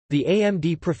The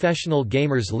AMD Professional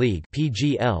Gamers League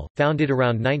 (PGL), founded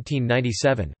around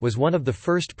 1997, was one of the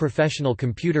first professional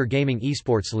computer gaming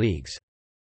esports leagues.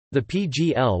 The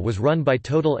PGL was run by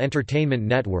Total Entertainment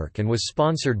Network and was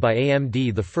sponsored by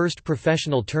AMD. The first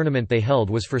professional tournament they held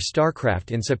was for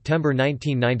StarCraft in September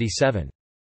 1997.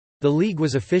 The league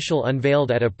was officially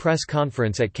unveiled at a press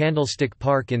conference at Candlestick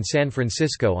Park in San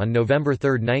Francisco on November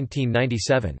 3,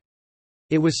 1997.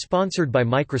 It was sponsored by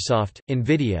Microsoft,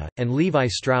 Nvidia, and Levi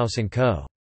Strauss & Co.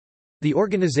 The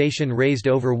organization raised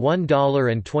over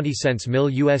 $1.20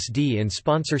 million USD in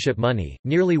sponsorship money.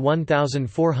 Nearly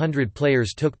 1,400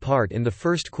 players took part in the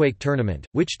first Quake tournament,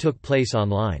 which took place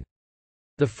online.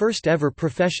 The first ever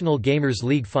Professional Gamers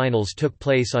League finals took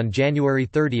place on January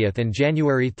 30 and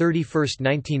January 31,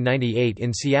 1998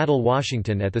 in Seattle,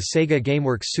 Washington at the Sega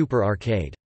GameWorks Super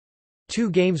Arcade. 2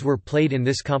 games were played in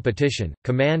this competition,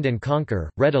 Command & Conquer,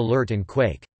 Red Alert and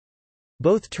Quake.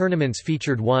 Both tournaments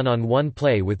featured one-on-one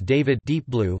play with David Deep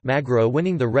Blue Magro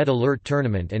winning the Red Alert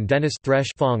tournament and Dennis Thresh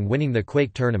Fong winning the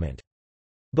Quake tournament.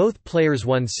 Both players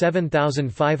won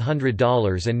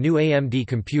 $7,500 and new AMD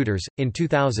computers. In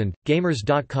 2000,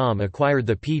 Gamers.com acquired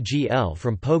the PGL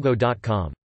from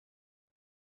Pogo.com.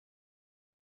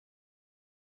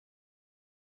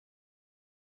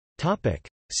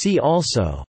 See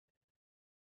also: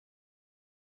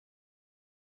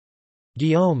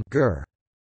 Guillaume Gur,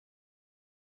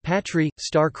 Patry,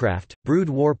 StarCraft, Brood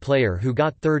War player who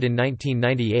got third in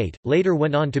 1998, later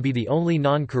went on to be the only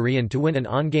non-Korean to win an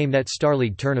OnGameNet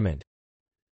StarLeague tournament.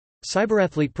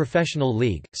 Cyberathlete Professional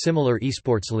League, similar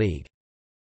esports league.